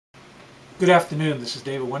Good afternoon, this is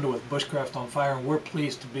David Wendell with Bushcraftonfire, and we're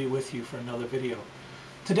pleased to be with you for another video.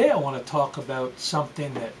 Today I want to talk about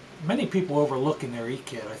something that many people overlook in their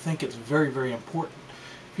e-kit. I think it's very, very important.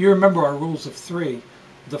 If you remember our rules of three,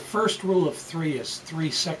 the first rule of three is 3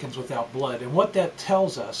 seconds without blood, and what that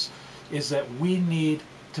tells us is that we need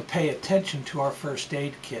to pay attention to our first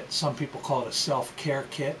aid kit. Some people call it a self-care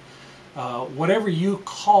kit. Whatever you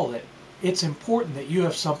call it, it's important that you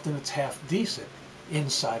have something that's half decent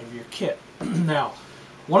inside of your kit. Now,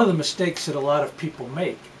 one of the mistakes that a lot of people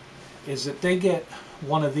make is that they get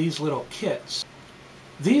one of these little kits.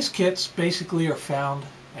 These kits basically are found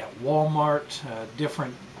at Walmart,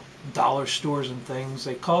 different dollar stores and things.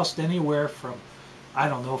 They cost anywhere from, I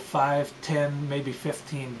don't know, $5, $10, maybe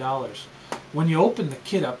 $15. When you open the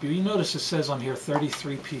kit up, you notice it says on here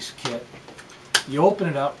 33-piece kit. You open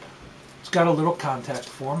it up, it's got a little contact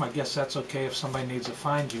form. I guess that's okay if somebody needs to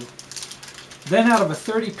find you. Then out of a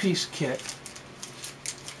 30-piece kit,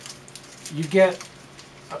 you get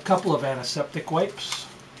a couple of antiseptic wipes,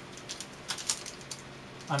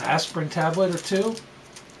 an aspirin tablet or two,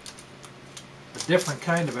 a different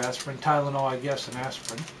kind of aspirin, Tylenol I guess, and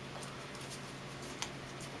aspirin,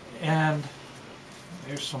 and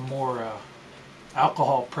there's some more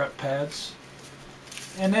alcohol prep pads,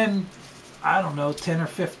 and then, I don't know, 10 or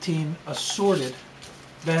 15 assorted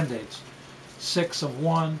Band-Aids, 6 of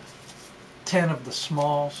one, 10 of the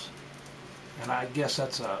smalls, and I guess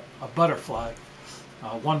that's a butterfly.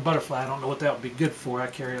 One butterfly, I don't know what that would be good for. I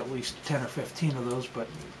carry at least 10 or 15 of those, but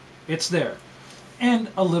it's there. And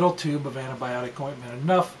a little tube of antibiotic ointment,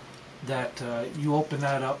 enough that you open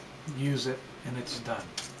that up, use it, and it's done.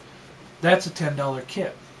 That's a $10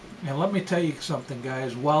 kit. And let me tell you something,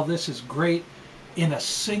 guys, while this is great in a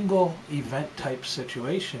single event type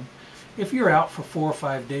situation, if you're out for 4 or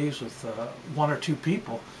 5 days with 1 or 2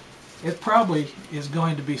 people, it probably is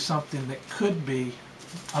going to be something that could be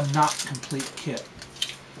a not complete kit.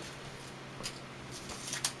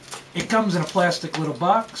 It comes in a plastic little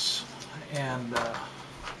box, and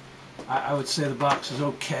I would say the box is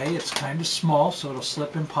okay. It's kind of small, so it'll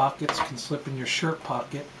slip in pockets, can slip in your shirt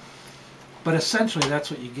pocket, but essentially that's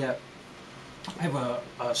what you get. I have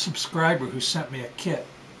a subscriber who sent me a kit,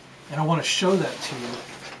 and I want to show that to you.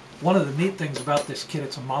 One of the neat things about this kit,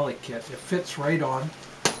 it's a MOLLE kit. It fits right on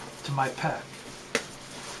to my pack.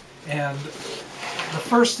 And the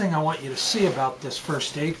first thing I want you to see about this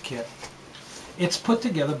first aid kit, it's put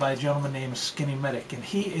together by a gentleman named Skinny Medic, and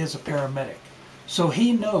he is a paramedic. So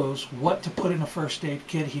he knows what to put in a first aid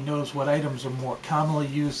kit. He knows what items are more commonly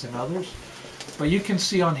used than others. But you can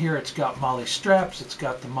see on here it's got MOLLE straps, it's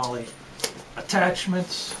got the MOLLE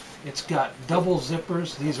attachments, it's got double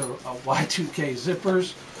zippers. These are Y2K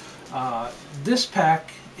zippers. This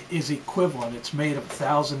pack is equivalent. It's made of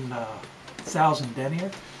 1,000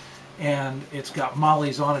 denier, and it's got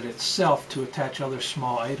MOLLEs on it itself to attach other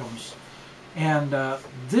small items. And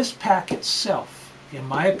this pack itself, in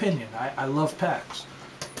my opinion, I love packs.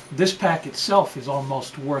 This pack itself is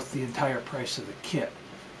almost worth the entire price of the kit.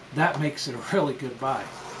 That makes it a really good buy.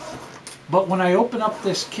 But when I open up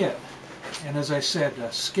this kit, and as I said,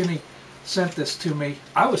 Skinny sent this to me,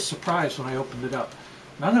 I was surprised when I opened it up.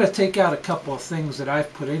 Now I'm going to take out a couple of things that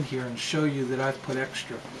I've put in here and show you that I've put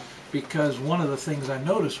extra, because one of the things I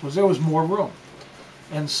noticed was there was more room.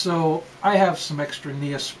 And so I have some extra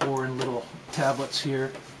Neosporin little tablets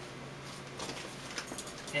here,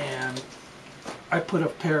 and I put a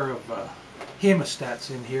pair of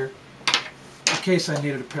hemostats in here in case I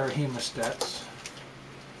needed a pair of hemostats.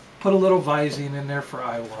 Put a little Visine in there for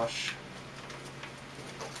eye wash.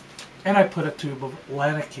 And I put a tube of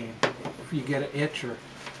Lanacane. If you get an itch or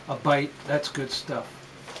a bite, that's good stuff.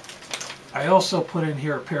 I also put in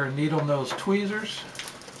here a pair of needle nose tweezers.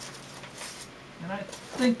 And I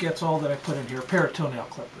think that's all that I put in here. A pair of toenail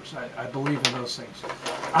clippers. I believe in those things.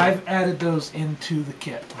 I've added those into the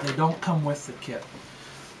kit. They don't come with the kit.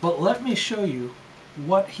 But let me show you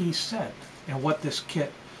what he said and what this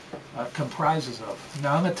kit comprises of.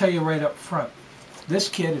 Now I'm going to tell you right up front, this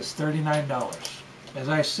kit is $39. As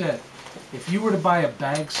I said, if you were to buy a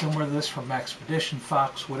bag similar to this from Expedition,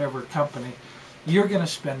 Fox, whatever company, you're going to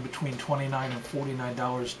spend between $29 and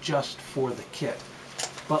 $49 just for the kit.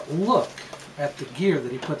 But look at the gear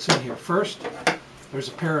that he puts in here. First, there's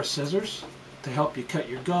a pair of scissors to help you cut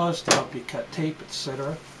your gauze, to help you cut tape,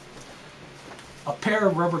 etc. A pair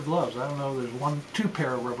of rubber gloves. I don't know, there's 2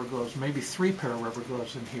 pair of rubber gloves, maybe 3 pair of rubber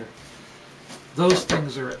gloves in here. Those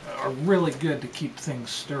things are really good to keep things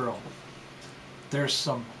sterile. There's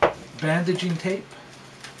some bandaging tape.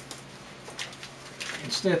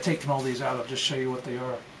 Instead of taking all these out, I'll just show you what they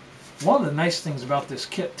are. One of the nice things about this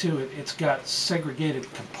kit too, it's got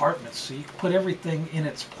segregated compartments, so you can put everything in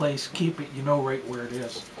its place, keep it, you know right where it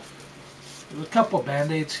is. There's a couple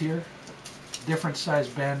Band-Aids here, different size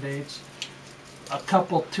Band-Aids, a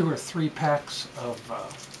couple 2 or 3 packs of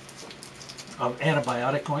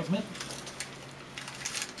antibiotic ointment.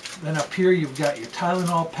 Then up here you've got your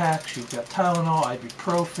Tylenol packs, you've got Tylenol,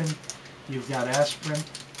 Ibuprofen, you've got Aspirin.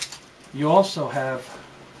 You also have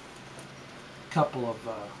a couple of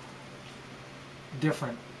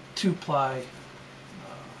different 2-ply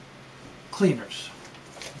cleaners,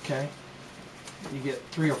 okay? You get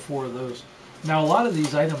 3 or 4 of those. Now a lot of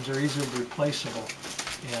these items are easily replaceable,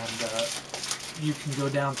 and you can go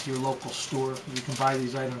down to your local store, you can buy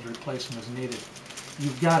these items, replace them as needed.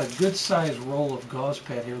 You've got a good sized roll of gauze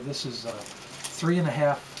pad here. This is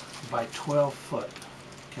 3.5 by 12 foot,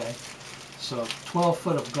 okay? So 12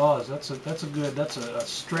 foot of gauze, that's a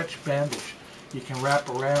stretch bandage you can wrap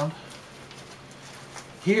around.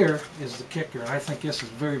 Here is the kicker, and I think this is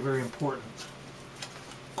very, very important.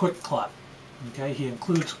 Quik Clot. Okay, he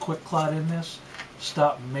includes Quik Clot in this.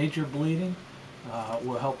 Stop major bleeding.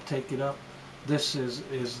 Will help take it up. This is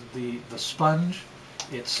the sponge.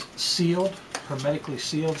 It's sealed, hermetically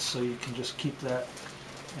sealed, so you can just keep that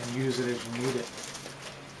and use it as you need it.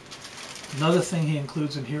 Another thing he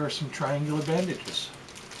includes in here are some triangular bandages.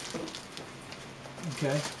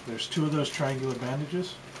 Okay, there's 2 of those triangular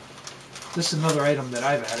bandages. This is another item that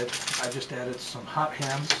I've added. I just added some hot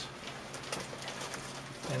hands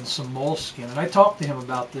and some moleskin. And I talked to him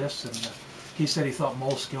about this, and he said he thought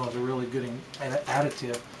moleskin was a really good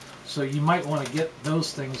additive. So you might want to get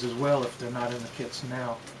those things as well if they're not in the kits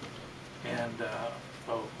now. And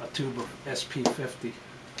a tube of SP50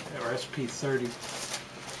 or SP30.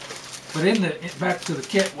 But back to the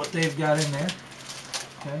kit, what they've got in there,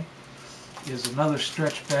 okay, is another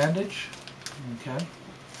stretch bandage, okay.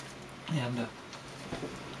 And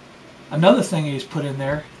another thing he's put in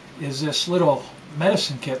there is this little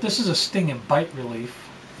medicine kit. This is a sting and bite relief,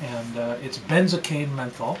 and it's benzocaine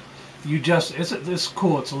menthol. This is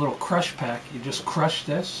cool. It's a little crush pack. You just crush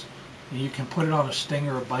this, and you can put it on a sting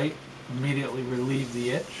or a bite, immediately relieve the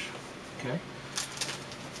itch. Okay.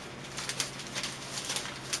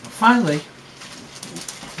 And finally,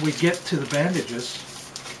 we get to the bandages.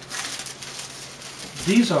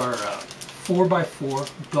 These are 4x4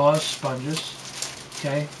 gauze sponges,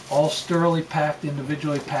 okay, all sterilely packed,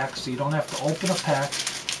 individually packed, so you don't have to open a pack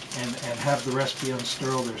and have the rest be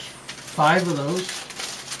unsterile. There's 5 of those,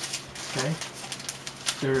 okay.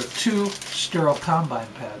 There are 2 sterile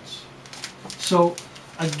combine pads. So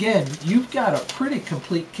again, you've got a pretty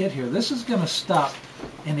complete kit here. This is going to stop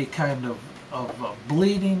any kind of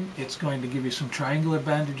bleeding. It's going to give you some triangular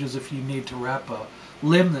bandages if you need to wrap a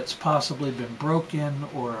limb that's possibly been broken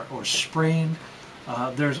or sprained.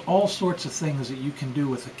 There's all sorts of things that you can do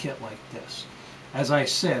with a kit like this. As I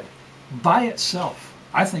said, by itself,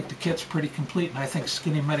 I think the kit's pretty complete, and I think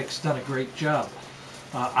Skinny Medic's done a great job.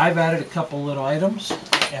 I've added a couple little items,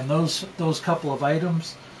 and those couple of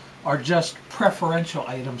items are just preferential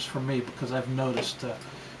items for me because I've noticed,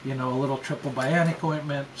 you know, a little triple bionic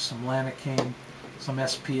ointment, some lanacane, some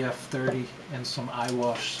SPF 30, and some eye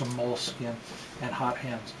wash, some moleskin, and hot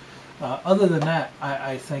hands. Other than that,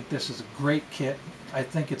 I think this is a great kit. I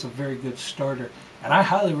think it's a very good starter, and I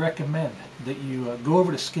highly recommend that you go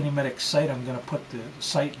over to Skinny Medic's site. I'm going to put the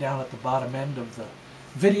site down at the bottom end of the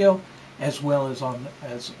video, as well as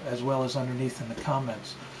underneath in the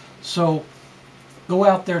comments. So go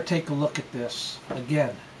out there, take a look at this.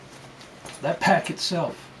 Again, that pack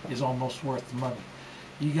itself is almost worth the money.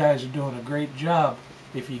 You guys are doing a great job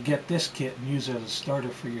if you get this kit and use it as a starter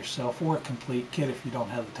for yourself, or a complete kit if you don't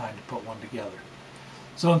have the time to put one together.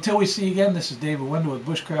 So until we see you again, this is David Wendell with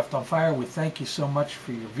Bushcraft on Fire. We thank you so much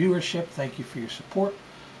for your viewership. Thank you for your support.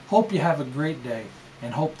 Hope you have a great day,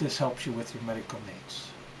 and hope this helps you with your medical needs.